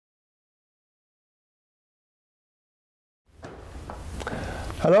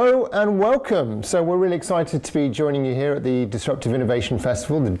Hello and welcome. So we're really excited to be joining you here at the Disruptive Innovation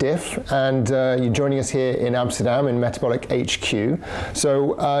Festival, the DIF, and you're joining us here in Amsterdam in Metabolic HQ.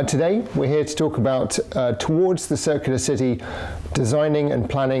 So today we're here to talk about towards the circular city, designing and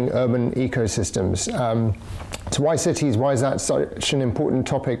planning urban ecosystems. So why cities? Why is that such an important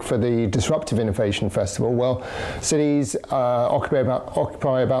topic for the Disruptive Innovation Festival? Well, cities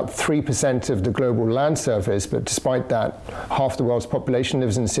occupy about 3% of the global land surface, but despite that, half the world's population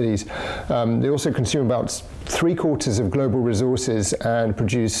lives in cities. They also consume about 3/4 of global resources and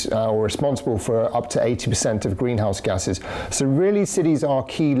produce or are responsible for up to 80% of greenhouse gases. So really cities are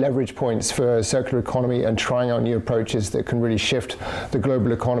key leverage points for circular economy and trying out new approaches that can really shift the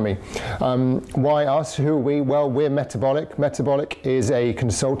global economy. Why us? Who are we? Well, we're Metabolic. Metabolic is a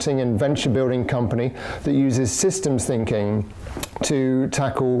consulting and venture building company that uses systems thinking to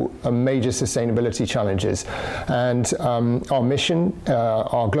tackle major sustainability challenges. And our mission,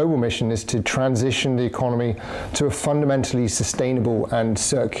 our global mission, is to transition the economy to a fundamentally sustainable and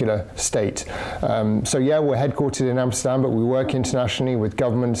circular state. So yeah, we're headquartered in Amsterdam, but we work internationally with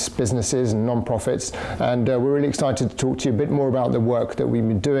governments, businesses and non-profits. And we're really excited to talk to you a bit more about the work that we've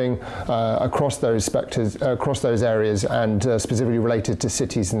been doing across those sectors, across those areas, and specifically related to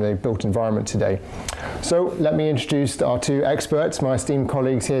cities and the built environment today. So let me introduce our two experts, my esteemed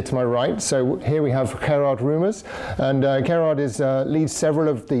colleagues here to my right. So here we have Gerard Roemers, and Gerard leads several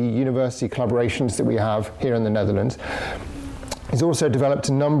of the university collaborations that we have here in the Netherlands. He's also developed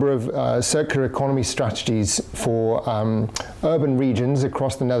a number of circular economy strategies for urban regions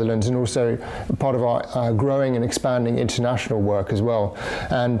across the Netherlands, and also part of our growing and expanding international work as well.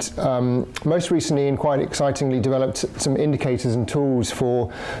 And most recently, and quite excitingly, developed some indicators and tools for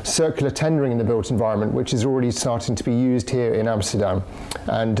circular tendering in the built environment, which is already starting to be used here in Amsterdam.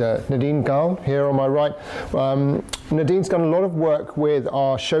 And Nadine, Galle, here on my right. Nadine's done a lot of work with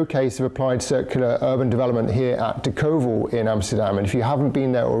our showcase of applied circular urban development here at De Kovel in Amsterdam. And if you haven't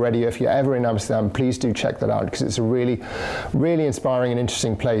been there already, if you're ever in Amsterdam, please do check that out, because it's a really inspiring and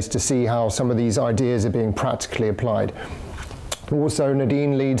interesting place to see how some of these ideas are being practically applied. Also,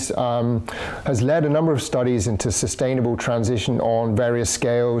 Nadine has led a number of studies into sustainable transition on various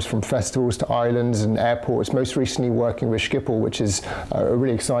scales, from festivals to islands and airports, most recently working with Schiphol, which is a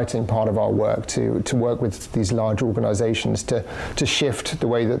really exciting part of our work, to work with these large organizations to shift the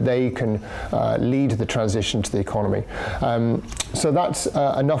way that they can lead the transition to the economy. So that's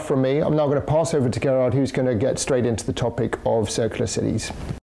enough from me. I'm now going to pass over to Gerard, who's going to get straight into the topic of circular cities.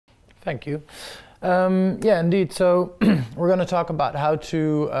 Thank you. Yeah, indeed. So we're going to talk about how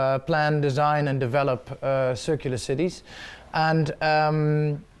to plan, design and develop circular cities. And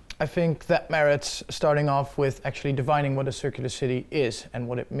I think that merits starting off with actually defining what a circular city is and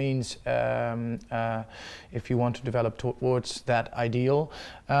what it means if you want to develop towards that ideal.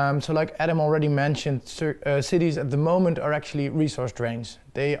 So like Adam already mentioned, cities at the moment are actually resource drains.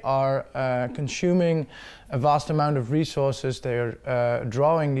 They are consuming a vast amount of resources. They are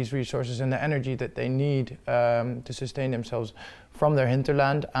drawing these resources and the energy that they need to sustain themselves from their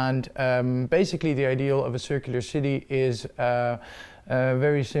hinterland. And basically the ideal of a circular city is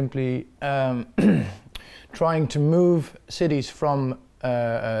very simply trying to move cities from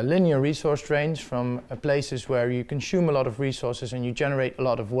linear resource drains, from places where you consume a lot of resources and you generate a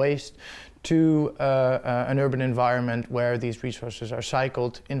lot of waste, to an urban environment where these resources are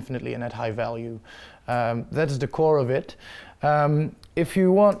cycled infinitely and at high value. That is the core of it. If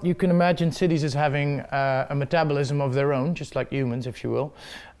you want, you can imagine cities as having a metabolism of their own, just like humans, if you will.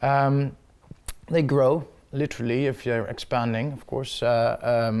 They grow, literally, if you're expanding, of course.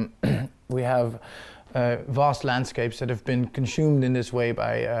 We have vast landscapes that have been consumed in this way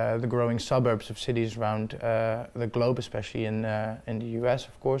by the growing suburbs of cities around the globe, especially in the US,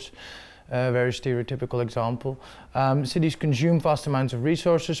 of course. Very stereotypical example. Cities consume vast amounts of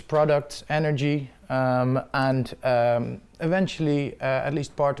resources, products, energy, and eventually at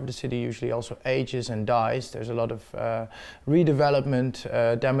least part of the city usually also ages and dies. There's a lot of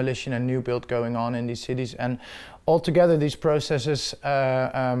redevelopment, demolition and new build going on in these cities, and altogether these processes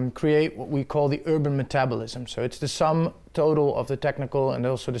create what we call the urban metabolism. So it's the sum total of the technical and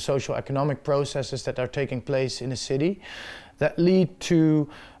also the social economic processes that are taking place in a city that lead to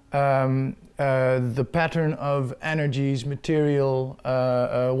the pattern of energies, material,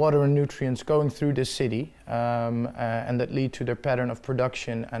 water and nutrients going through the city, and that lead to their pattern of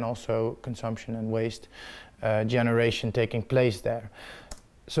production and also consumption and waste generation taking place there.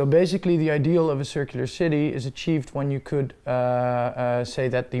 So basically the ideal of a circular city is achieved when you could say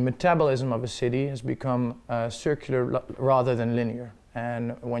that the metabolism of a city has become circular rather than linear.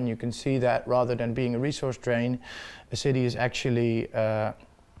 And when you can see that rather than being a resource drain, a city is actually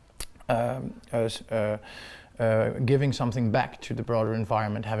giving something back to the broader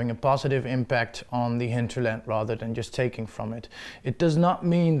environment, having a positive impact on the hinterland rather than just taking from it. It does not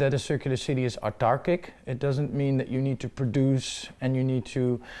mean that a circular city is autarkic. It doesn't mean that you need to produce and you need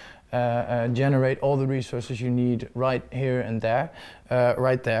to generate all the resources you need right here and there,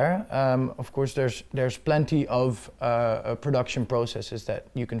 right there. Of course, there's plenty of production processes that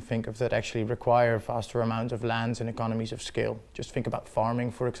you can think of that actually require faster amounts of lands and economies of scale. Just think about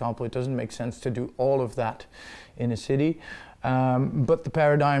farming, for example. It doesn't make sense to do all of that in a city, but the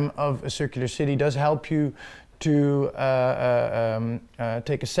paradigm of a circular city does help you to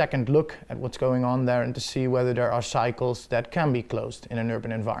take a second look at what's going on there and to see whether there are cycles that can be closed in an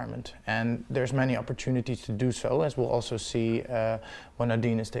urban environment. And there's many opportunities to do so, as we'll also see when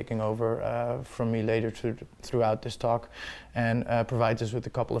Nadine is taking over from me later throughout this talk, and provides us with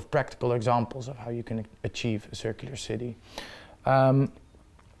a couple of practical examples of how you can achieve a circular city.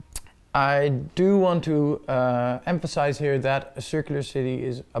 I do want to emphasize here that a circular city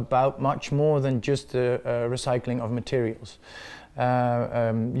is about much more than just the recycling of materials.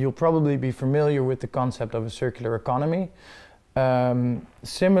 You'll probably be familiar with the concept of a circular economy.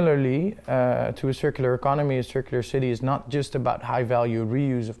 Similarly, to a circular economy, a circular city is not just about high-value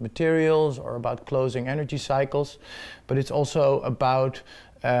reuse of materials or about closing energy cycles, but it's also about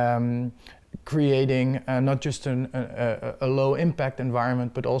creating not just a low impact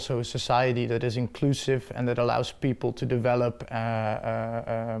environment, but also a society that is inclusive and that allows people to develop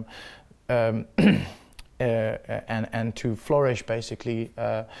and to flourish, basically,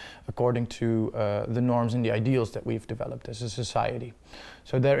 according to the norms and the ideals that we've developed as a society.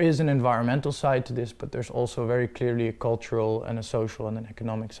 So there is an environmental side to this, but there's also very clearly a cultural and a social and an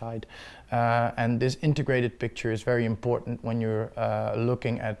economic side. And this integrated picture is very important when you're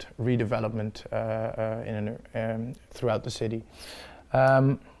looking at redevelopment throughout the city.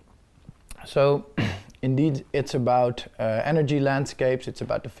 So indeed, it's about energy landscapes, it's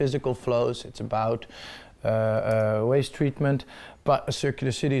about the physical flows, it's about waste treatment, but a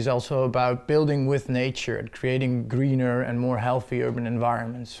circular city is also about building with nature and creating greener and more healthy urban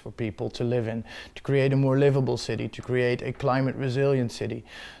environments for people to live in, to create a more livable city, to create a climate resilient city.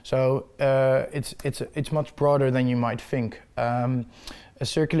 So it's much broader than you might think. A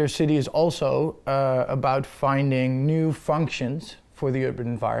circular city is also about finding new functions for the urban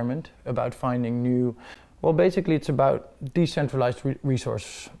environment, about finding new, well, basically it's about decentralized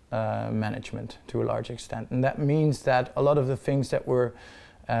resource management to a large extent. And that means that a lot of the things that we're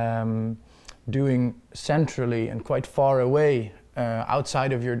doing centrally and quite far away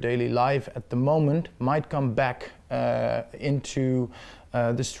outside of your daily life at the moment might come back into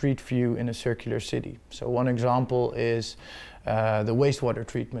the street view in a circular city. So one example is the wastewater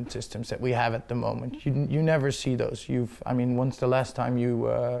treatment systems that we have at the moment. You never see those. I mean, when's the last time you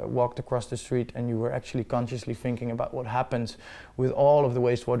walked across the street and you were actually consciously thinking about what happens with all of the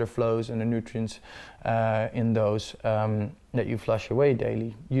wastewater flows and the nutrients in those that you flush away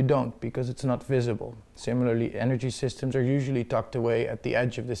daily? You don't, because it's not visible. Similarly, energy systems are usually tucked away at the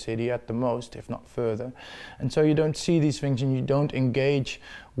edge of the city at the most, if not further. And so you don't see these things and you don't engage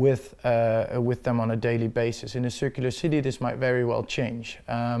with them on a daily basis. In a circular city, this might very well change.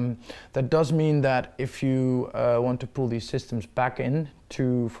 That does mean that if you want to pull these systems back in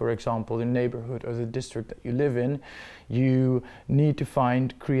to, for example, the neighborhood or the district that you live in, you need to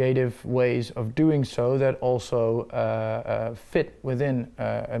find creative ways of doing so that also fit within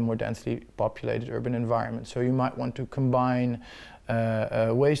a more densely populated urban environment. So you might want to combine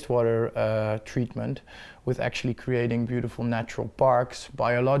wastewater treatment with actually creating beautiful natural parks,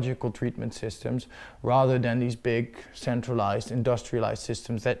 biological treatment systems, rather than these big centralized industrialized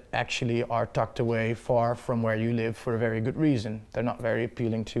systems that actually are tucked away far from where you live for a very good reason. They're not very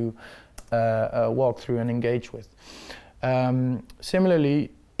appealing to walk through and engage with.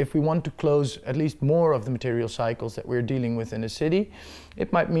 Similarly, if we want to close at least more of the material cycles that we're dealing with in the city,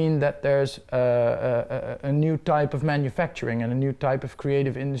 it might mean that there's a new type of manufacturing and a new type of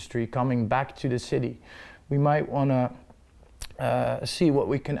creative industry coming back to the city. We might want to see what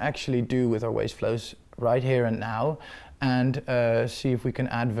we can actually do with our waste flows right here and now, and see if we can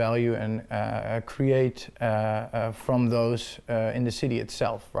add value and create from those in the city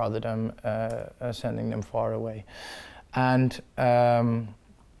itself, rather than sending them far away. And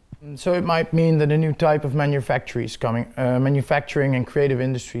so it might mean that a new type of manufacturing and creative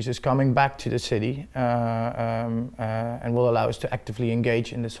industries is coming back to the city and will allow us to actively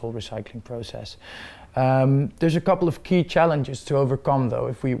engage in this whole recycling process. There's a couple of key challenges to overcome, though,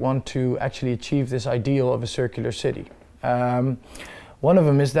 if we want to actually achieve this ideal of a circular city. One of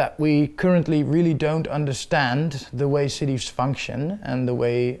them is that we currently really don't understand the way cities function and the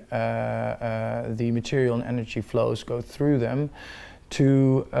way the material and energy flows go through them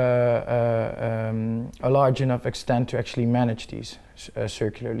to a large enough extent to actually manage these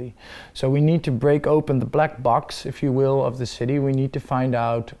circularly. So we need to break open the black box, if you will, of the city. We need to find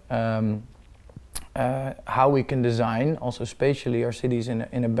out how we can design, also spatially, our cities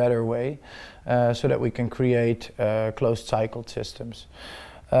in a better way, so that we can create closed cycled systems.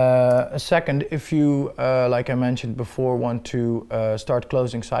 Second, if you, like I mentioned before, want to start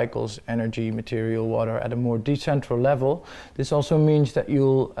closing cycles, energy, material, water, at a more decentral level, this also means that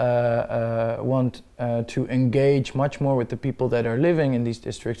you'll want to engage much more with the people that are living in these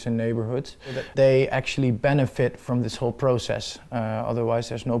districts and neighborhoods, so that they actually benefit from this whole process. Otherwise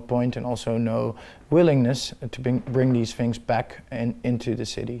there's no point, and also no willingness to bring these things back into the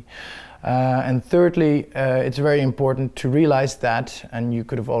city. And thirdly, it's very important to realize that, and you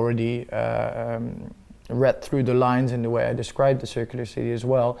could have already read through the lines in the way I described the circular city as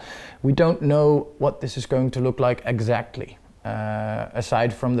well, we don't know what this is going to look like exactly.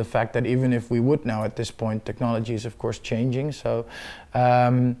 Aside from the fact that even if we would know at this point, technology is of course changing. So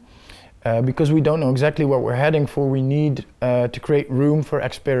because we don't know exactly what we're heading for, we need to create room for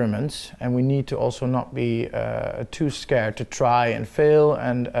experiments, and we need to also not be too scared to try and fail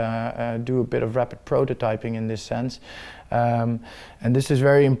and do a bit of rapid prototyping in this sense. And this is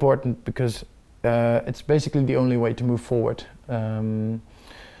very important because it's basically the only way to move forward.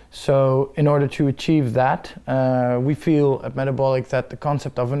 So in order to achieve that, we feel at Metabolic that the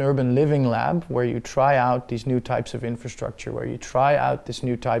concept of an urban living lab, where you try out these new types of infrastructure, where you try out this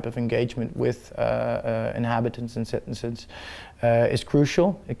new type of engagement with inhabitants and citizens, is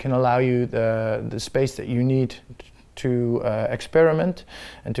crucial. It can allow you the space that you need to experiment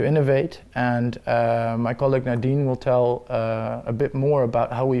and to innovate. And my colleague Nadine will tell a bit more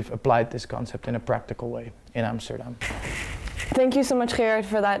about how we've applied this concept in a practical way in Amsterdam. Thank you so much, Gerard,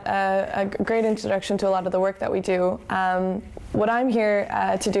 for that a great introduction to a lot of the work that we do. What I'm here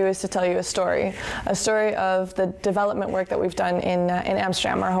to do is to tell you a story of the development work that we've done in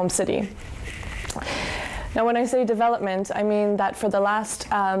Amsterdam, our home city. Now, when I say development, I mean that for the last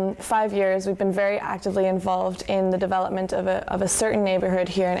 5 years, we've been very actively involved in the development of a certain neighborhood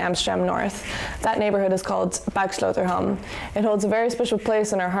here in Amsterdam North. That neighborhood is called Buiksloterham. It holds a very special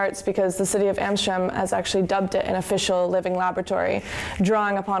place in our hearts because the city of Amsterdam has actually dubbed it an official living laboratory,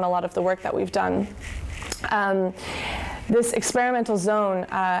 drawing upon a lot of the work that we've done. This experimental zone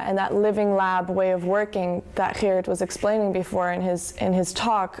and that living lab way of working that Gerard was explaining before in his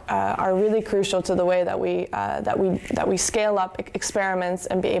talk are really crucial to the way that we scale up experiments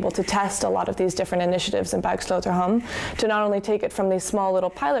and be able to test a lot of these different initiatives in Buiksloterham, to not only take it from these small little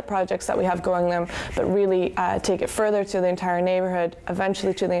pilot projects that we have going there, but really take it further to the entire neighborhood,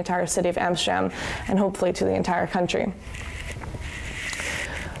 eventually to the entire city of Amsterdam, and hopefully to the entire country.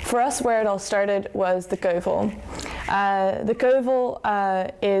 For us, where it all started was the Galle. The Galle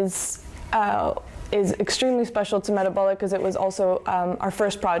is extremely special to Metabolic because it was also our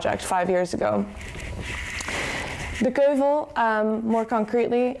first project 5 years ago. The Galle, more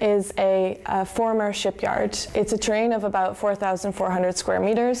concretely, is a former shipyard. It's a terrain of about 4,400 square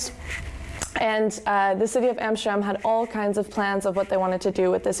meters. And the city of Amsterdam had all kinds of plans of what they wanted to do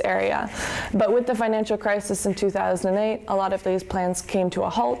with this area. But with the financial crisis in 2008, a lot of these plans came to a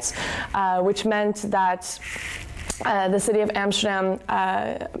halt, which meant that the city of Amsterdam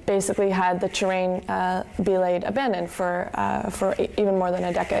basically had the terrain be laid abandoned for even more than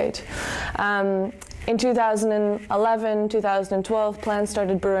a decade. In 2011, 2012, plans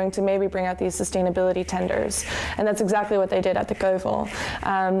started brewing to maybe bring out these sustainability tenders, and that's exactly what they did at the Galle.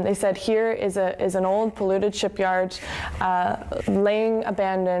 They said, here is an old polluted shipyard laying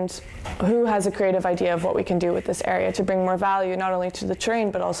abandoned. Who has a creative idea of what we can do with this area to bring more value not only to the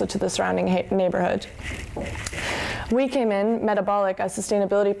terrain but also to the surrounding neighborhood? We came in, Metabolic, as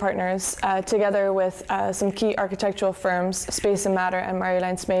sustainability partners, together with some key architectural firms, Space and Matter and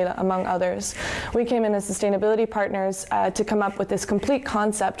Marjolein Smele, among others. We came in as sustainability partners to come up with this complete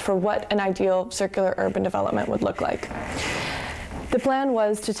concept for what an ideal circular urban development would look like. The plan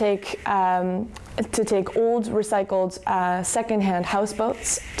was to take old, recycled, second-hand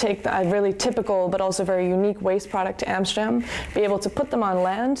houseboats, take a really typical but also very unique waste product to Amsterdam, be able to put them on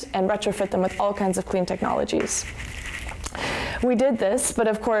land and retrofit them with all kinds of clean technologies. We did this, but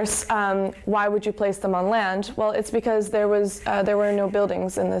of course, why would you place them on land? Well, it's because there were no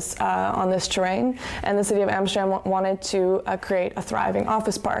buildings in this, on this terrain, and the city of Amsterdam wanted to create a thriving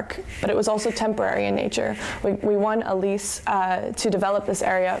office park, but it was also temporary in nature. We won a lease to develop this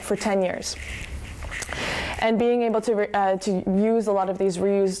area for 10 years. And being able to use a lot of these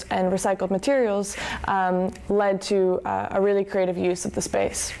reused and recycled materials led to a really creative use of the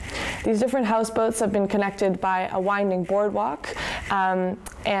space. These different houseboats have been connected by a winding boardwalk,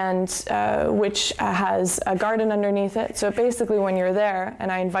 which has a garden underneath it. So basically when you're there,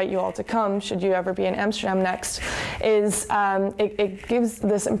 and I invite you all to come should you ever be in Amsterdam next, is it gives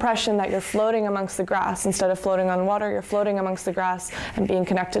this impression that you're floating amongst the grass. Instead of floating on water, you're floating amongst the grass and being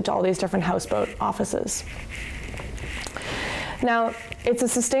connected to all these different houseboat offices. Now, it's a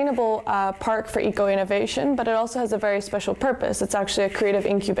sustainable park for eco-innovation, but it also has a very special purpose. It's actually a creative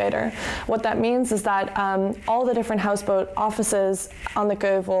incubator. What that means is that all the different houseboat offices on the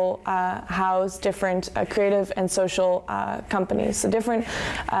Geuvel house different creative and social companies. So different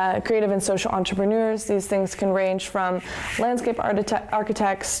creative and social entrepreneurs. These things can range from landscape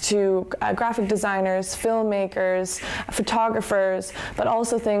architects to graphic designers, filmmakers, photographers, but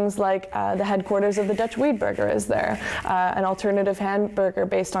also things like the headquarters of the Dutch Weedburger is there, an alternative hamburger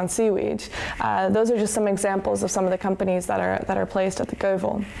based on seaweed. Those are just some examples of some of the companies that are placed at the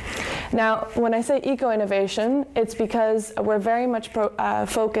Geuvel. Now, when I say eco-innovation, it's because we're very much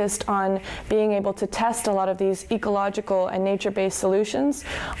focused on being able to test a lot of these ecological and nature-based solutions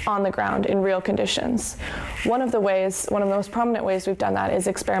on the ground in real conditions. One of the most prominent ways we've done that is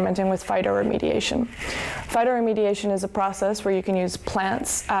experimenting with phytoremediation. Phytoremediation is a process where you can use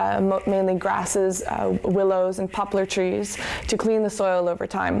plants, mainly grasses, willows, and poplar trees, to clean the soil over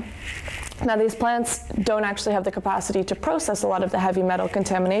time. Now, these plants don't actually have the capacity to process a lot of the heavy metal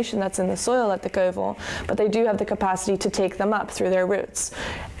contamination that's in the soil at the Geuvel, but they do have the capacity to take them up through their roots.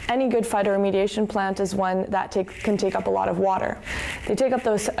 Any good phytoremediation plant is one that can take up a lot of water. They take up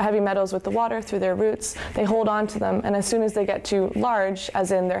those heavy metals with the water through their roots, they hold on to them, and as soon as they get too large,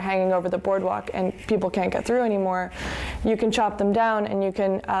 as in they're hanging over the boardwalk and people can't get through anymore, you can chop them down and you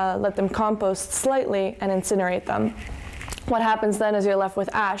can let them compost slightly and incinerate them. What happens then is you're left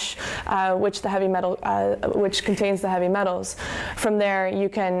with ash, which contains the heavy metals. From there, you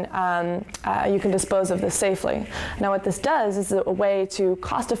can dispose of this safely. Now, what this does is a way to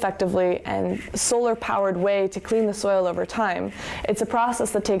cost-effectively and solar-powered way to clean the soil over time. It's a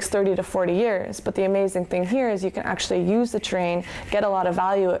process that takes 30 to 40 years, but the amazing thing here is you can actually use the terrain, get a lot of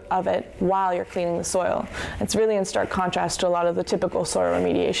value of it while you're cleaning the soil. It's really in stark contrast to a lot of the typical soil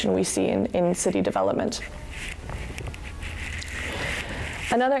remediation we see in city development.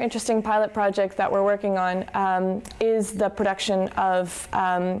 Another interesting pilot project that we're working on is the production of,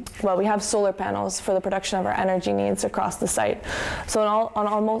 we have solar panels for the production of our energy needs across the site. So on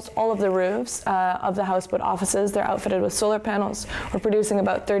almost all of the roofs of the houseboat offices, they're outfitted with solar panels. We're producing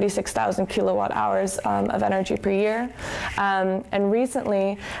about 36,000 kilowatt hours of energy per year. And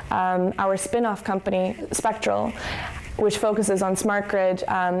recently, our spin-off company, Spectral, which focuses on smart grid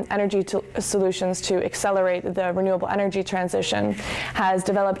energy solutions to accelerate the renewable energy transition, has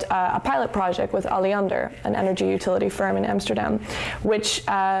developed a pilot project with Alliander, an energy utility firm in Amsterdam, which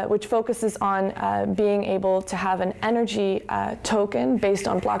focuses on being able to have an energy token based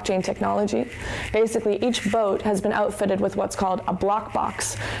on blockchain technology. Basically, each boat has been outfitted with what's called a block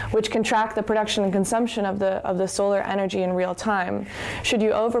box, which can track the production and consumption of the solar energy in real time. Should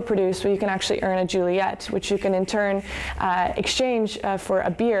you overproduce, well, you can actually earn a Juliet, which you can in turn exchange for a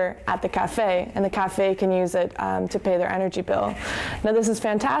beer at the cafe, and the cafe can use it to pay their energy bill. Now, this is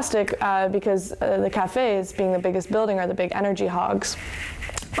fantastic because the cafes, being the biggest building, are the big energy hogs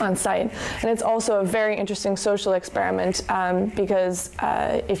on site. And it's also a very interesting social experiment because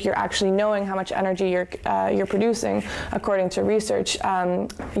if you're actually knowing how much energy you're producing, according to research,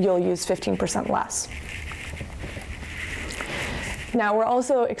 you'll use 15% less. Now, we're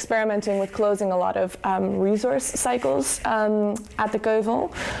also experimenting with closing a lot of resource cycles at the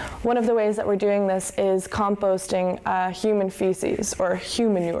Geuvel. One of the ways that we're doing this is composting human feces, or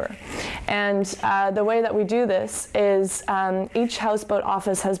humanure. And the way that we do this is each houseboat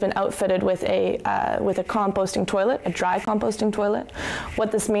office has been outfitted with a composting toilet, a dry composting toilet.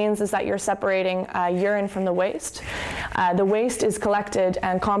 What this means is that you're separating urine from the waste. The waste is collected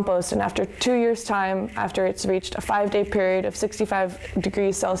and composted, and after 2 years' time, after it's reached a 5-day period of 65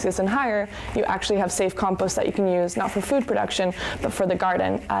 degrees Celsius and higher, you actually have safe compost that you can use, not for food production, but for the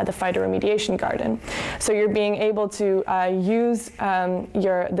garden, the phytoremediation garden. So you're being able to use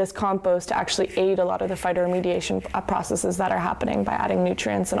this compost to actually aid a lot of the phytoremediation processes that are happening by adding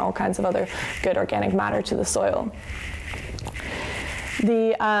nutrients and all kinds of other good organic matter to the soil.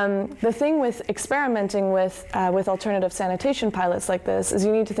 The thing with experimenting with alternative sanitation pilots like this is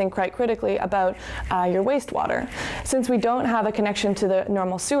you need to think quite critically about your wastewater. Since we don't have a connection to the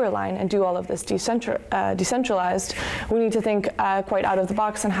normal sewer line and do all of this decentralized, we need to think quite out of the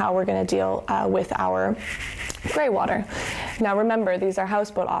box on how we're going to deal with our grey water. Now remember, these are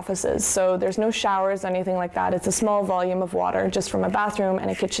houseboat offices, so there's no showers, anything like that. It's a small volume of water just from a bathroom and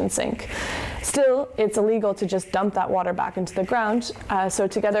a kitchen sink. Still, it's illegal to just dump that water back into the ground, so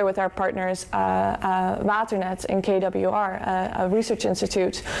together with our partners Waternet and KWR, a research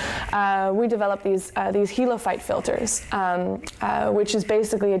institute, we developed these helophyte filters, which is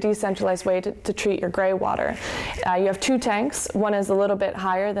basically a decentralized way to treat your grey water. You have two tanks, one is a little bit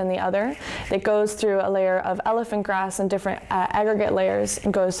higher than the other. It goes through a layer of elephant grass and different aggregate layers,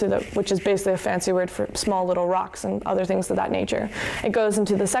 and goes through which is basically a fancy word for small little rocks and other things of that nature. It goes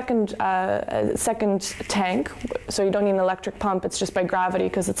into the second tank, so you don't need an electric pump, it's just by gravity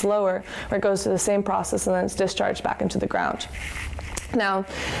because it's lower, where it goes through the same process and then it's discharged back into the ground. Now,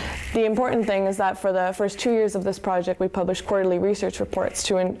 the important thing is that for the first 2 years of this project, we published quarterly research reports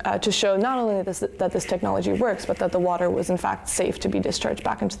to show not only that this technology works, but that the water was in fact safe to be discharged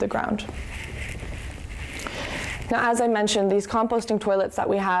back into the ground. Now, as I mentioned, these composting toilets that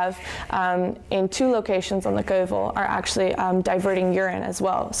we have in 2 locations on the Geuvel are actually diverting urine as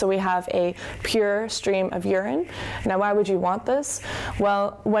well. So we have a pure stream of urine. Now, why would you want this?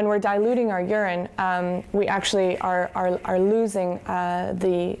 Well, when we're diluting our urine, we actually are losing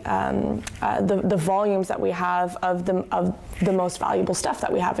the volumes that we have of the most valuable stuff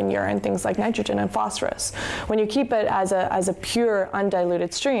that we have in urine, things like nitrogen and phosphorus. When you keep it as a pure,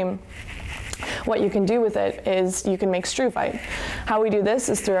 undiluted stream, what you can do with it is you can make struvite. How we do this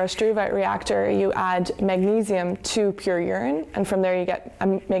is through our struvite reactor, you add magnesium to pure urine, and from there you get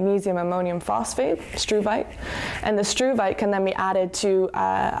a magnesium ammonium phosphate, struvite, and the struvite can then be added to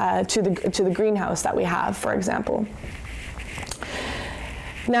the greenhouse that we have, for example.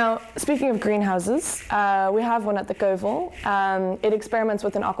 Now, speaking of greenhouses, we have one at the Geuvel. It experiments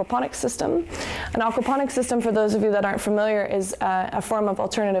with an aquaponics system. An aquaponics system, for those of you that aren't familiar, is a form of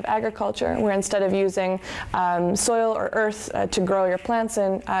alternative agriculture where instead of using soil or earth to grow your plants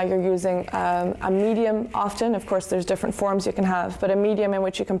in, you're using a medium often. Of course, there's different forms you can have, but a medium in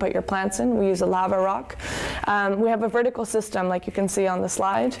which you can put your plants in. We use a lava rock. We have a vertical system, like you can see on the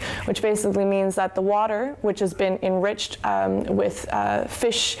slide, which basically means that the water, which has been enriched with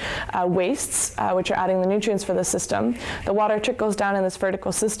fish wastes, which are adding the nutrients for the system. The water trickles down in this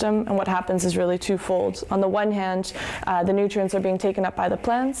vertical system, and what happens is really twofold. On the one hand, the nutrients are being taken up by the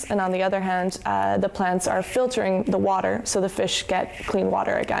plants, and on the other hand, the plants are filtering the water so the fish get clean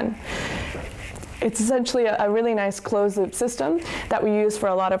water again. It's essentially a really nice closed-loop system that we use for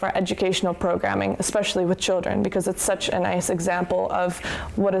a lot of our educational programming, especially with children, because it's such a nice example of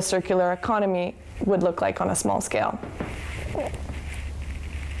what a circular economy would look like on a small scale.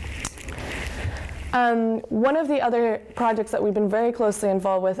 One of the other projects that we've been very closely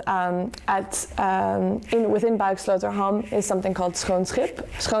involved with within Buiksloterham is something called Schoon Schip.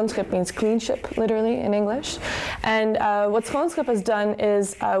 Schoon Schip means clean ship, literally, in English. And what Schoon Schip has done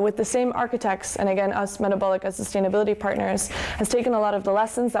is, with the same architects, and again, us Metabolic as sustainability partners, has taken a lot of the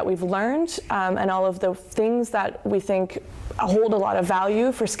lessons that we've learned and all of the things that we think hold a lot of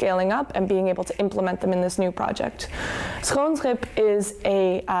value for scaling up and being able to implement them in this new project. Schoon Schip is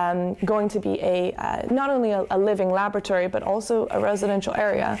going to be not only a living laboratory, but also a residential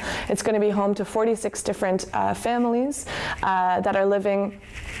area. It's going to be home to 46 different families that are living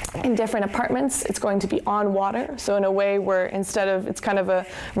in different apartments. It's going to be on water, so in a way where it's kind of a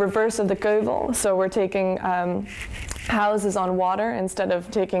reverse of the Geuvel, so we're taking houses on water instead of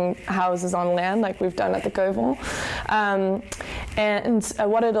taking houses on land like we've done at the Geuvel. And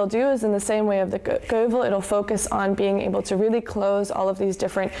what it'll do is, in the same way of the Geuvel, it'll focus on being able to really close all of these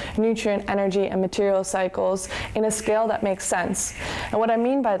different nutrient, energy, and material cycles in a scale that makes sense. And what I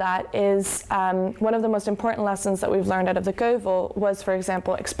mean by that is one of the most important lessons that we've learned out of the Geuvel was, for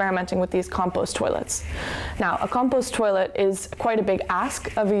example, experimenting with these compost toilets. Now, a compost toilet is quite a big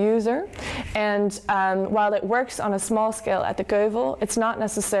ask of a user, and while it works on a small scale at the Geuvel, it's not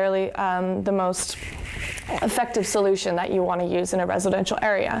necessarily the most effective solution that you want to use in a residential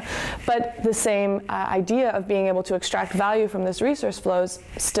area. But the same idea of being able to extract value from this resource flows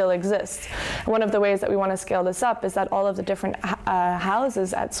still exists. One of the ways that we want to scale this up is that all of the different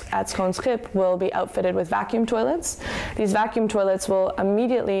houses at Schoon Schip will be outfitted with vacuum toilets. These vacuum toilets will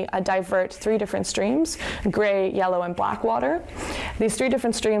immediately divert 3 different streams, gray, yellow, and black water. These 3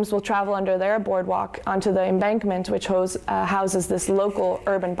 different streams will travel under their boardwalk onto the embankment, which houses this local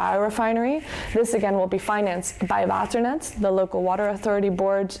urban biorefinery. This again will be financed by Waternet, the local water authority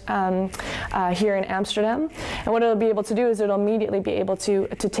board here in Amsterdam. And what it'll be able to do is it'll immediately be able to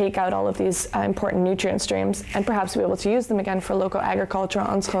take out all of these important nutrient streams and perhaps be able to use them again for local agriculture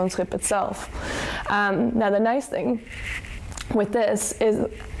on Schoonschip itself. Now the nice thing with this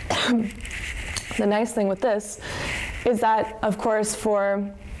is that, of course,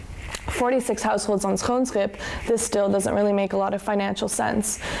 for 46 households on Schoonschip, this still doesn't really make a lot of financial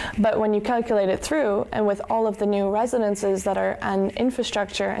sense. But when you calculate it through, and with all of the new residences that are, and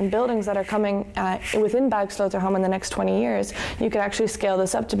infrastructure and buildings that are coming within Buiksloterham in the next 20 years, you could actually scale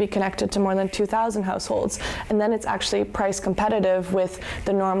this up to be connected to more than 2,000 households. And then it's actually price competitive with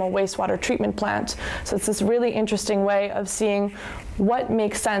the normal wastewater treatment plant. So it's this really interesting way of seeing what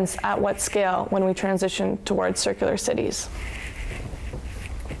makes sense at what scale when we transition towards circular cities.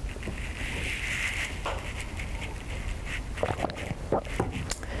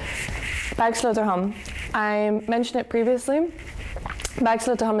 Buiksloterham. I mentioned it previously.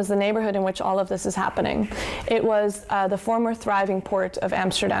 Buiksloterham is the neighborhood in which all of this is happening. It was the former thriving port of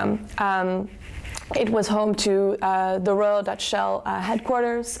Amsterdam. It was home to the Royal Dutch Shell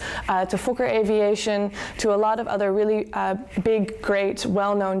headquarters, to Fokker Aviation, to a lot of other really big, great,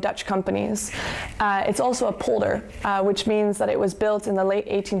 well-known Dutch companies. It's also a polder, which means that it was built in the late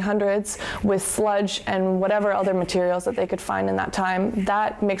 1800s with sludge and whatever other materials that they could find in that time.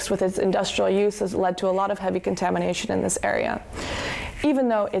 That, mixed with its industrial use, has led to a lot of heavy contamination in this area. Even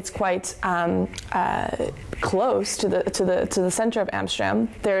though it's quite close to the center of Amsterdam,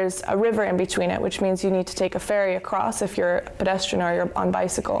 there's a river in between it, which means you need to take a ferry across if you're a pedestrian or you're on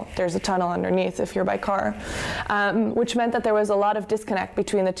bicycle. There's a tunnel underneath if you're by car, which meant that there was a lot of disconnect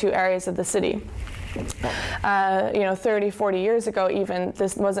between the two areas of the city. 30, 40 years ago even,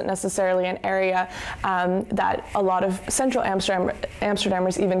 this wasn't necessarily an area that a lot of central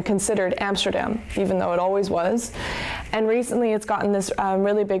Amsterdammers even considered Amsterdam, even though it always was. And recently it's gotten this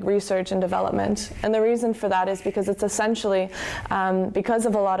really big research and development. And the reason for that is because it's essentially, because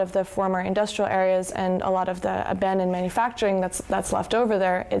of a lot of the former industrial areas and a lot of the abandoned manufacturing that's left over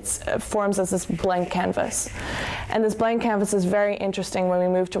there, it forms as this blank canvas. And this blank canvas is very interesting when we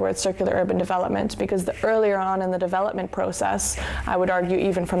move towards circular urban development, because the earlier on in the development process, I would argue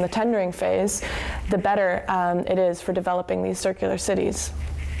even from the tendering phase, the better it is for developing these circular cities.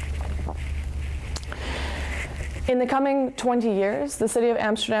 In the coming 20 years, the city of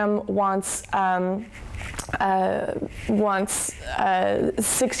Amsterdam wants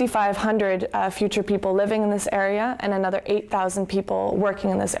 6,500 future people living in this area and another 8,000 people working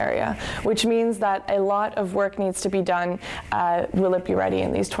in this area, which means that a lot of work needs to be done. Will it be ready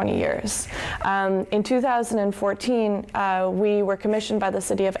in these 20 years? In 2014, we were commissioned by the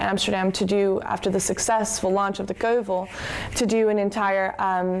city of Amsterdam to do, after the successful launch of the Geuvel, to do an entire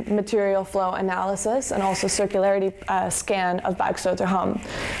material flow analysis and also circularity scan of Buiksloterham.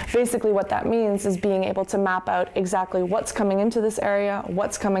 Basically what that means is being able to map out exactly what's coming into this area,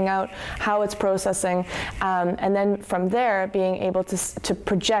 what's coming out, how it's processing, and then from there being able to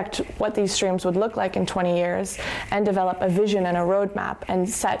project what these streams would look like in 20 years and develop a vision and a roadmap and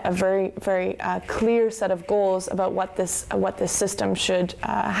set a very, very clear set of goals about what this system should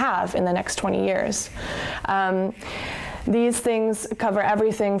have in the next 20 years. These things cover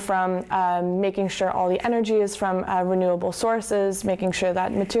everything from making sure all the energy is from renewable sources, making sure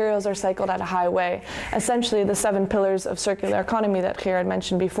that materials are cycled at a high way. Essentially, the 7 pillars of circular economy that Gerard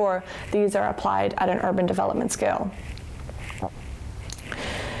mentioned before, these are applied at an urban development scale.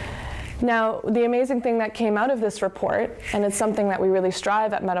 Now, the amazing thing that came out of this report, and it's something that we really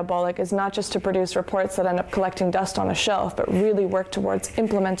strive at Metabolic, is not just to produce reports that end up collecting dust on a shelf, but really work towards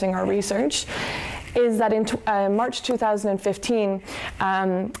implementing our research, is that in March 2015,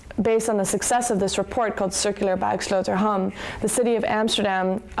 based on the success of this report called Circular Buiksloterham, the city of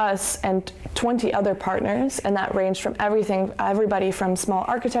Amsterdam, us, and 20 other partners, and that ranged from everybody from small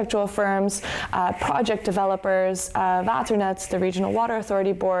architectural firms, project developers, Waternet, the Regional Water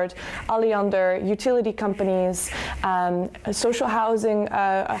Authority Board, Alliander, utility companies, social housing,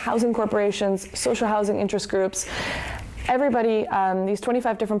 housing corporations, social housing interest groups. Everybody, these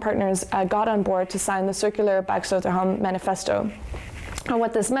 25 different partners got on board to sign the Circular Buiksloterham Manifesto. And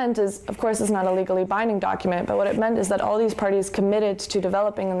what this meant is, of course, it's not a legally binding document, but what it meant is that all these parties committed to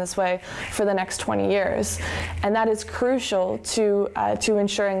developing in this way for the next 20 years. And that is crucial to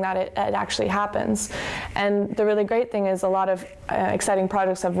ensuring that it actually happens. And the really great thing is a lot of exciting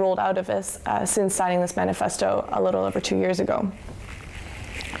projects have rolled out of this since signing this manifesto a little over 2 years ago.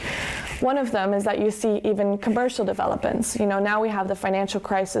 One of them is that you see even commercial developments. You know, now we have the financial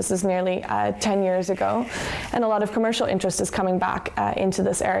crisis is nearly 10 years ago, and a lot of commercial interest is coming back into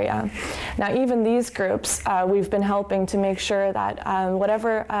this area. Now, even these groups, we've been helping to make sure that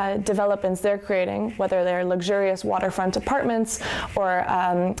whatever developments they're creating, whether they're luxurious waterfront apartments or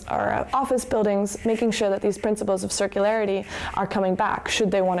office buildings, making sure that these principles of circularity are coming back should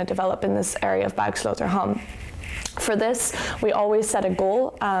they want to develop in this area of Buiksloterham. For this, we always set a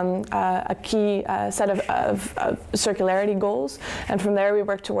goal, a key set of circularity goals, and from there we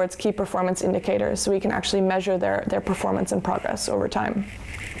work towards key performance indicators so we can actually measure their performance and progress over time.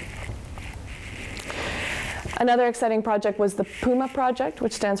 Another exciting project was the PUMA project,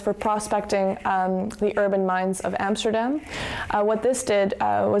 which stands for Prospecting the Urban Mines of Amsterdam. What this did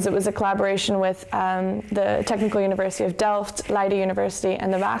was it was a collaboration with the Technical University of Delft, Leiden University,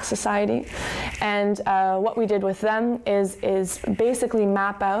 and the Waag Society. And what we did with them is basically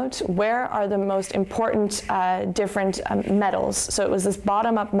map out where are the most important different metals. So it was this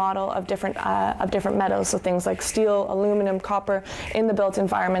bottom-up model of different metals, so things like steel, aluminum, copper, in the built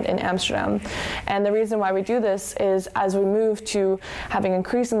environment in Amsterdam. And the reason why we do this is as we move to having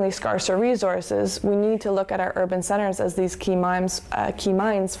increasingly scarcer resources, we need to look at our urban centers as these key mines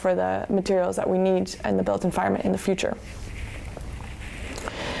for the materials that we need in the built environment in the future.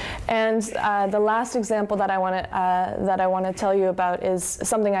 And the last example that I want to tell you about is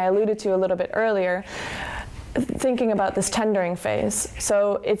something I alluded to a little bit earlier. Thinking about this tendering phase.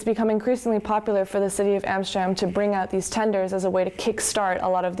 So it's become increasingly popular for the city of Amsterdam to bring out these tenders as a way to kickstart a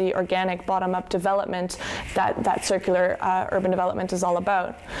lot of the organic bottom-up development that circular urban development is all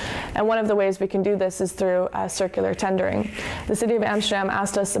about. And one of the ways we can do this is through circular tendering. The city of Amsterdam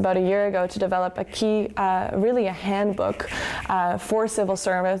asked us about a year ago to develop a key, really a handbook for civil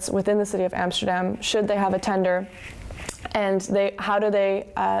servants within the city of Amsterdam should they have a tender. And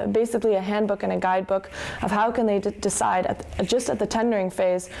basically a handbook and a guidebook of how can they decide just at the tendering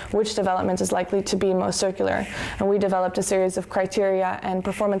phase which development is likely to be most circular. And we developed a series of criteria and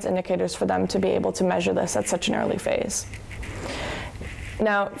performance indicators for them to be able to measure this at such an early phase.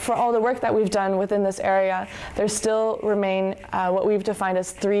 Now, for all the work that we've done within this area, there still remain what we've defined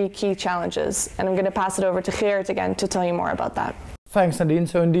as 3 key challenges. And I'm going to pass it over to Gerard again to tell you more about that. Thanks, Nadine.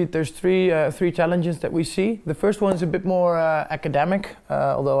 So indeed, there's three challenges that we see. The first one is a bit more academic,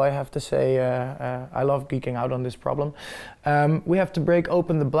 although I have to say I love geeking out on this problem. We have to break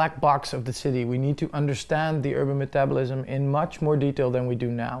open the black box of the city. We need to understand the urban metabolism in much more detail than we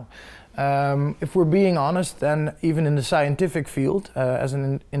do now. If we're being honest, then even in the scientific field, as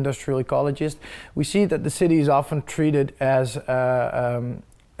an industrial ecologist, we see that the city is often treated as a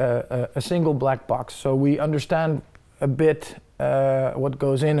single black box. So we understand a bit what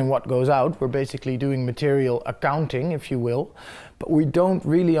goes in and what goes out. We're basically doing material accounting, if you will, but we don't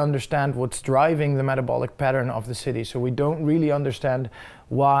really understand what's driving the metabolic pattern of the city. So we don't really understand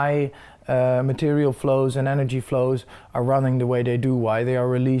why material flows and energy flows are running the way they do, why they are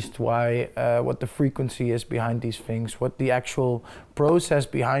released, why what the frequency is behind these things, what the actual process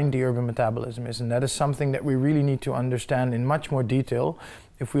behind the urban metabolism is. And that is something that we really need to understand in much more detail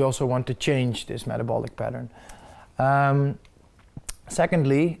if we also want to change this metabolic pattern.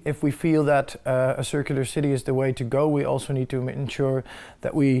 Secondly, if we feel that a circular city is the way to go, we also need to ensure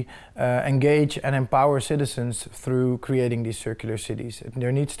that we engage and empower citizens through creating these circular cities.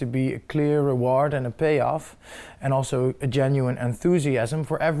 There needs to be a clear reward and a payoff, and also a genuine enthusiasm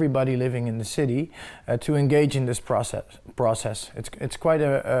for everybody living in the city to engage in this process. It's quite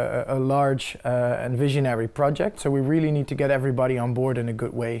a large and visionary project, so we really need to get everybody on board in a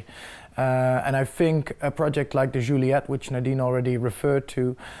good way. And I think a project like the Juliet, which Nadine already referred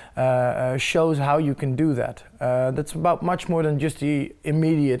to, shows how you can do that. That's about much more than just the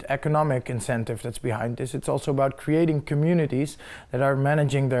immediate economic incentive that's behind this. It's also about creating communities that are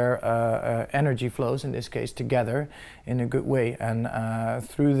managing their energy flows, in this case together, in a good way. And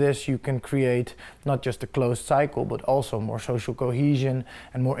through this you can create not just a closed cycle, but also more social cohesion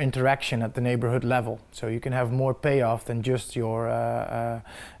and more interaction at the neighborhood level. So you can have more payoff than just your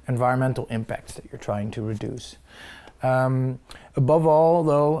environmental impacts that you're trying to reduce. Above all,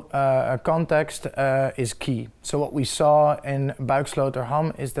 though, context is key. So what we saw in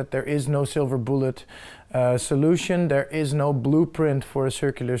Buiksloterham is that there is no silver bullet solution, there is no blueprint for a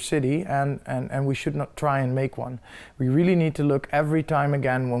circular city, and we should not try and make one. We really need to look every time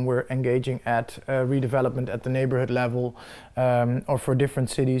again when we're engaging at redevelopment at the neighborhood level or for different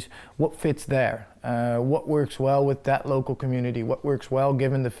cities, what fits there? What works well with that local community? What works well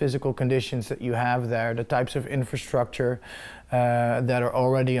given the physical conditions that you have there, the types of infrastructure that are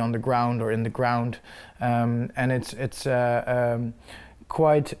already on the ground or in the ground? And it's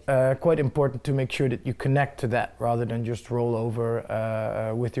quite important to make sure that you connect to that rather than just roll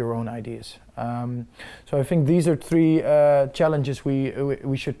over with your own ideas. So I think these are three challenges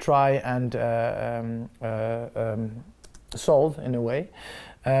we should try and solve in a way.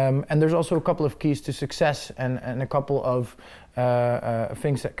 And there's also a couple of keys to success and a couple of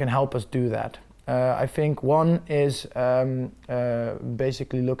things that can help us do that. I think one is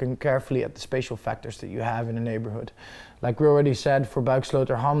basically looking carefully at the spatial factors that you have in a neighborhood. Like we already said, for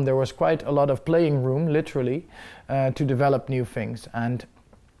Buiksloterham, there was quite a lot of playing room, literally, to develop new things and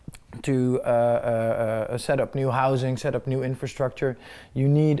to set up new housing, set up new infrastructure. You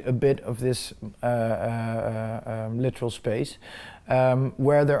need a bit of this literal space.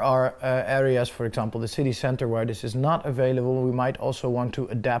 Where there are areas, for example, the city center, where this is not available, we might also want to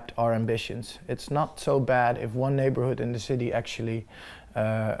adapt our ambitions. It's not so bad if one neighborhood in the city actually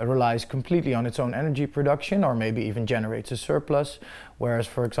relies completely on its own energy production, or maybe even generates a surplus, whereas,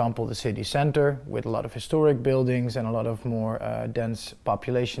 for example, the city center, with a lot of historic buildings and a lot of more dense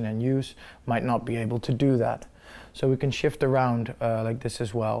population and use, might not be able to do that. So we can shift around like this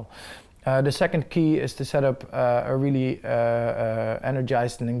as well. The second key is to set up a really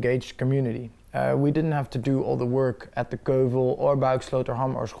energized and engaged community. We didn't have to do all the work at the Keuvel or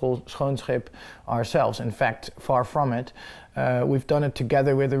Buiksloterham or Schoonschip ourselves. In fact, far from it. We've done it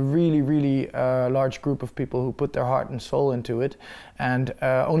together with a really large group of people who put their heart and soul into it. And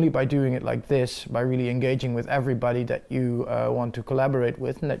only by doing it like this, by really engaging with everybody that you want to collaborate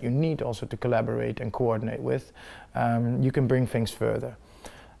with and that you need also to collaborate and coordinate with, you can bring things further.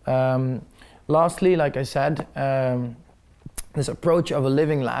 Lastly, like I said, this approach of a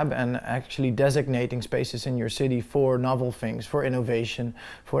living lab and actually designating spaces in your city for novel things, for innovation,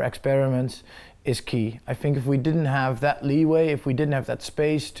 for experiments is key. I think if we didn't have that leeway, if we didn't have that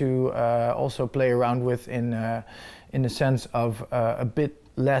space to also play around with in the sense of a bit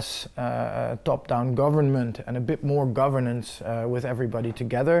less top-down government and a bit more governance with everybody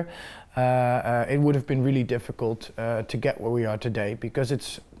together, it would have been really difficult to get where we are today, because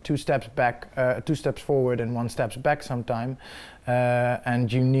it's two steps forward and one step back sometime,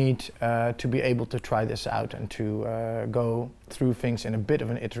 and you need to be able to try this out and to go through things in a bit of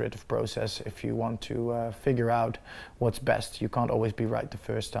an iterative process if you want to figure out what's best. You can't always be right the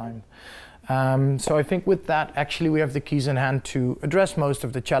first time. So I think with that, actually, we have the keys in hand to address most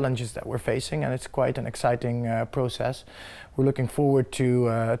of the challenges that we're facing, and it's quite an exciting process. We're looking forward to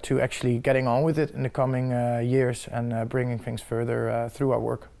actually getting on with it in the coming years and bringing things further through our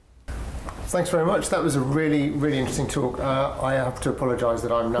work. Thanks very much. That was a really interesting talk. I have to apologise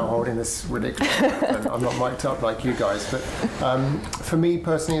that I'm now holding this ridiculous and I'm not mic'd up like you guys, but for me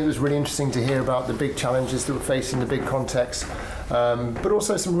personally, it was really interesting to hear about the big challenges that we're facing, the big context, but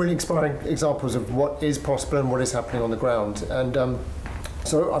also some really inspiring examples of what is possible and what is happening on the ground. And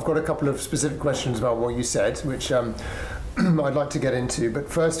so I've got a couple of specific questions about what you said, which I'd like to get into, but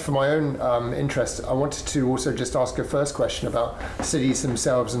first, for my own interest, I wanted to also just ask a first question about cities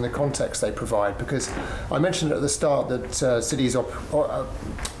themselves and the context they provide, because I mentioned at the start that cities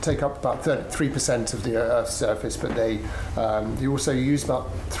take up about 3% of the Earth's surface, but they also use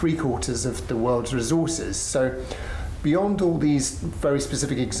about 3/4 of the world's resources. So beyond all these very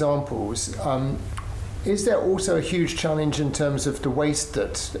specific examples, is there also a huge challenge in terms of the waste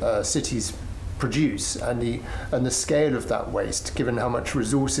that cities produce and the scale of that waste, given how much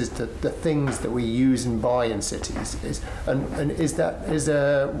resources the things that we use and buy in cities is, and is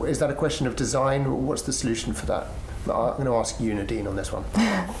that a question of design? What's the solution for that? I'm going to ask you, Nadine, on this one.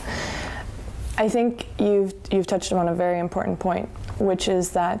 I think you've touched on a very important point, which is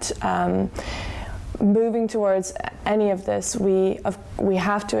that moving towards any of this, we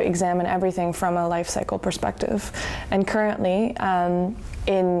have to examine everything from a life cycle perspective. And currently,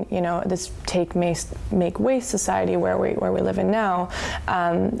 in this make waste society where we live in now,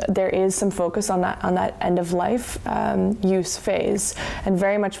 there is some focus on that end of life use phase, and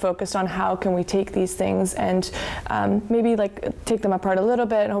very much focused on how can we take these things and maybe take them apart a little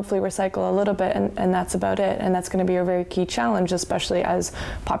bit and hopefully recycle a little bit, and that's about it. And that's going to be a very key challenge, especially as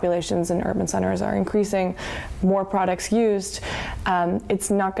populations in urban centers are increasing, more products used.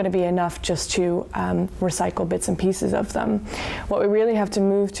 It's not going to be enough just to recycle bits and pieces of them. What we really have to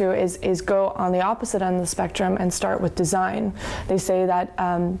move to is go on the opposite end of the spectrum and start with design. They say that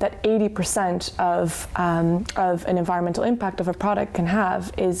that 80% of an environmental impact of a product can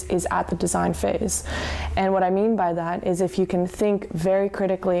have is at the design phase. And what I mean by that is if you can think very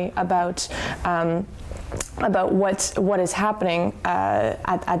critically about about what is happening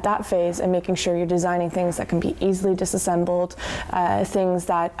at that phase, and making sure you're designing things that can be easily disassembled, things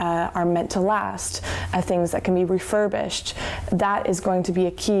that are meant to last, things that can be refurbished. That is going to be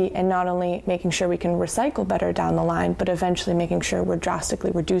a key in not only making sure we can recycle better down the line, but eventually making sure we're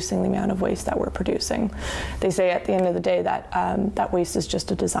drastically reducing the amount of waste that we're producing. They say at the end of the day that that waste is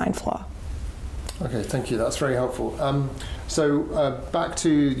just a design flaw. Okay, thank you. That's very helpful. So back to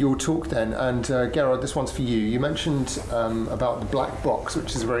your talk then, and Gerard, this one's for you. You mentioned about the black box,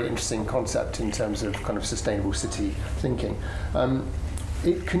 which is a very interesting concept in terms of kind of sustainable city thinking.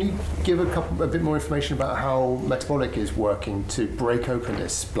 Can you give a bit more information about how Metabolic is working to break open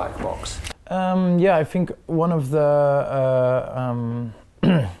this black box? Yeah, I think one of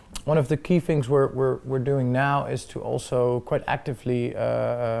the key things we're doing now is to also quite actively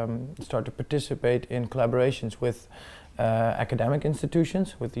start to participate in collaborations with academic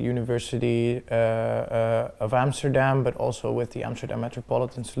institutions, with the University of Amsterdam, but also with the Amsterdam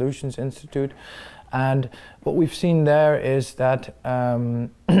Metropolitan Solutions Institute. And what we've seen there is that a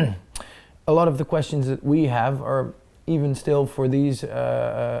lot of the questions that we have are even still for these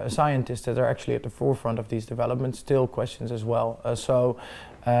scientists that are actually at the forefront of these developments, still questions as well.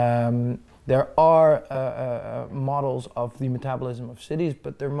 There are models of the metabolism of cities,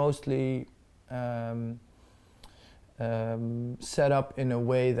 but they're mostly set up in a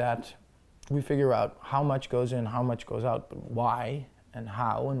way that we figure out how much goes in, how much goes out, but why and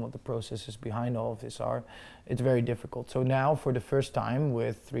how and what the processes behind all of this are. It's very difficult. So now, for the first time,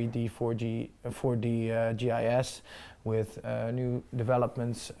 with 3D, 4D GIS, with new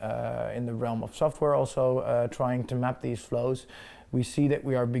developments in the realm of software also trying to map these flows, we see that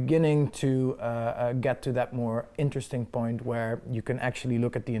we are beginning to get to that more interesting point where you can actually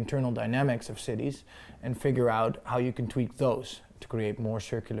look at the internal dynamics of cities and figure out how you can tweak those to create more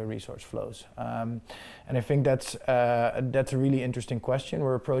circular resource flows. And I think that's a really interesting question.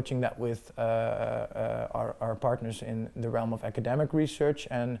 We're approaching that with our partners in the realm of academic research,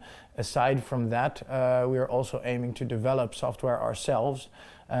 and aside from that, we are also aiming to develop software ourselves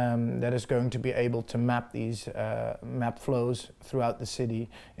that is going to be able to map these map flows throughout the city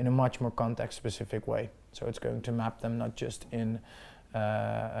in a much more context-specific way. So it's going to map them not just in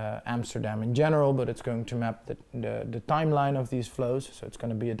Amsterdam in general, but it's going to map the timeline of these flows. So it's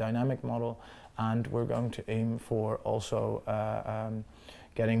going to be a dynamic model, and we're going to aim for also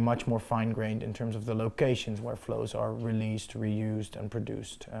getting much more fine-grained in terms of the locations where flows are released, reused, and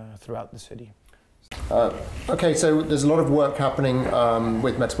produced throughout the city. Okay, so there's a lot of work happening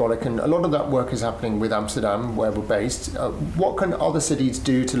with Metabolic, and a lot of that work is happening with Amsterdam, where we're based. What can other cities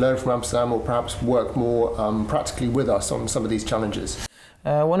do to learn from Amsterdam, or perhaps work more practically with us on some of these challenges?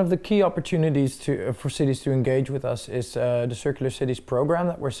 One of the key opportunities for cities to engage with us is the Circular Cities program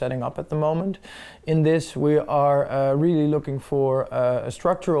that we're setting up at the moment. In this, we are really looking for a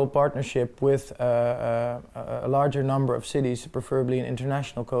structural partnership with a larger number of cities, preferably an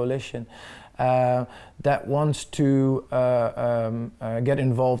international coalition, that wants to get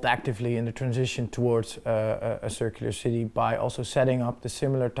involved actively in the transition towards a circular city by also setting up the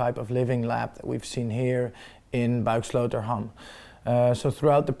similar type of living lab that we've seen here in Buiksloterham. So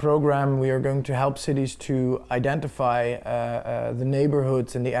throughout the program, we are going to help cities to identify the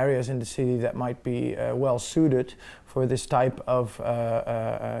neighborhoods and the areas in the city that might be well suited for this type of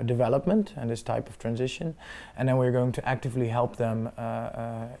development and this type of transition. And then we're going to actively help them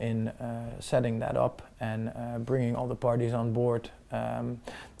in setting that up and bringing all the parties on board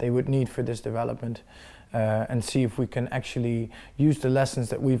they would need for this development. And see if we can actually use the lessons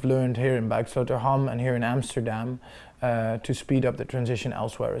that we've learned here in Buiksloterham and here in Amsterdam to speed up the transition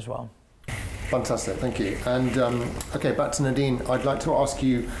elsewhere as well. Fantastic, thank you. And okay, back to Nadine. I'd like to ask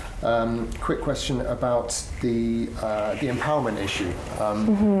you a quick question about the empowerment issue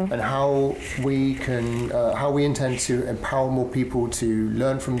and how we can, how we intend to empower more people to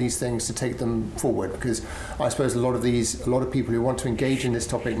learn from these things, to take them forward. Because I suppose a lot of people who want to engage in this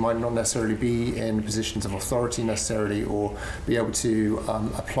topic might not necessarily be in positions of authority necessarily, or be able to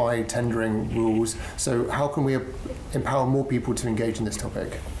apply tendering rules. So how can we empower more people to engage in this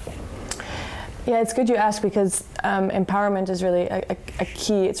topic? Yeah, it's good you ask, because empowerment is really a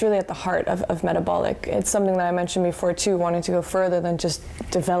key. It's really at the heart of Metabolic. It's something that I mentioned before too, wanting to go further than just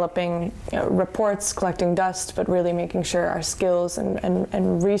developing reports, collecting dust, but really making sure our skills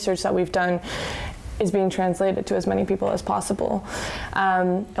and research that we've done is being translated to as many people as possible.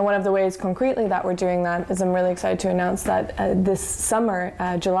 And one of the ways concretely that we're doing that is I'm really excited to announce that this summer,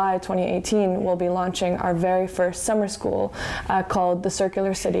 July 2018, we'll be launching our very first summer school called The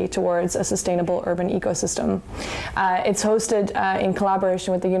Circular City Towards a Sustainable Urban Ecosystem. It's hosted in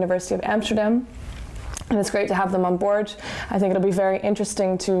collaboration with the University of Amsterdam. And it's great to have them on board. I think it'll be very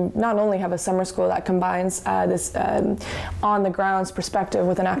interesting to not only have a summer school that combines this on-the-grounds perspective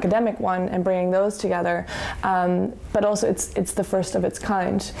with an academic one and bringing those together, but also it's the first of its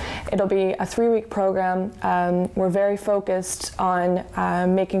kind. It'll be a 3-week program. We're very focused on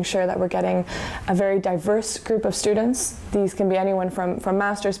making sure that we're getting a very diverse group of students. These can be anyone from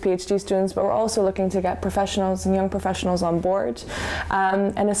master's, PhD students, but we're also looking to get professionals and young professionals on board,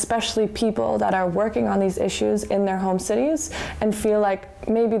 and especially people that are working on these issues in their home cities and feel like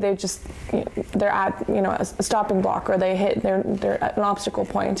maybe they're at a stopping block, or they're at an obstacle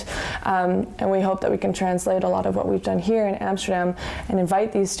point, and we hope that we can translate a lot of what we've done here in Amsterdam and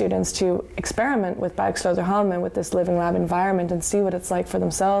invite these students to experiment with Bijksloterham and with this living lab environment and see what it's like for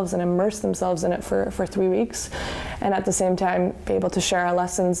themselves and immerse themselves in it for 3 weeks, and at the same time be able to share our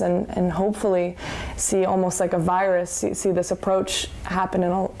lessons and hopefully see, almost like a virus, see this approach happen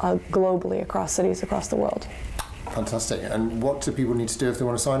globally across cities across the world. Fantastic. And what do people need to do if they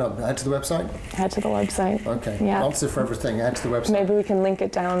want to sign up? Head to the website? Head to the website. Okay. Yeah. Answer for everything. Head to the website. Maybe we can link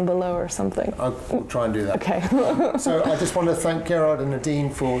it down below or something. We'll try and do that. Okay. So I just want to thank Gerard and Nadine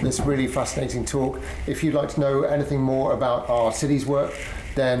for this really fascinating talk. If you'd like to know anything more about our cities work,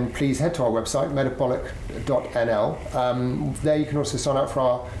 then please head to our website, metabolic.nl. There you can also sign up for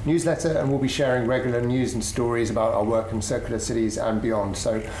our newsletter, and we'll be sharing regular news and stories about our work in circular cities and beyond.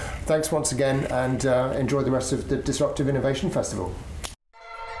 So thanks once again, and enjoy the rest of the Disruptive Innovation Festival.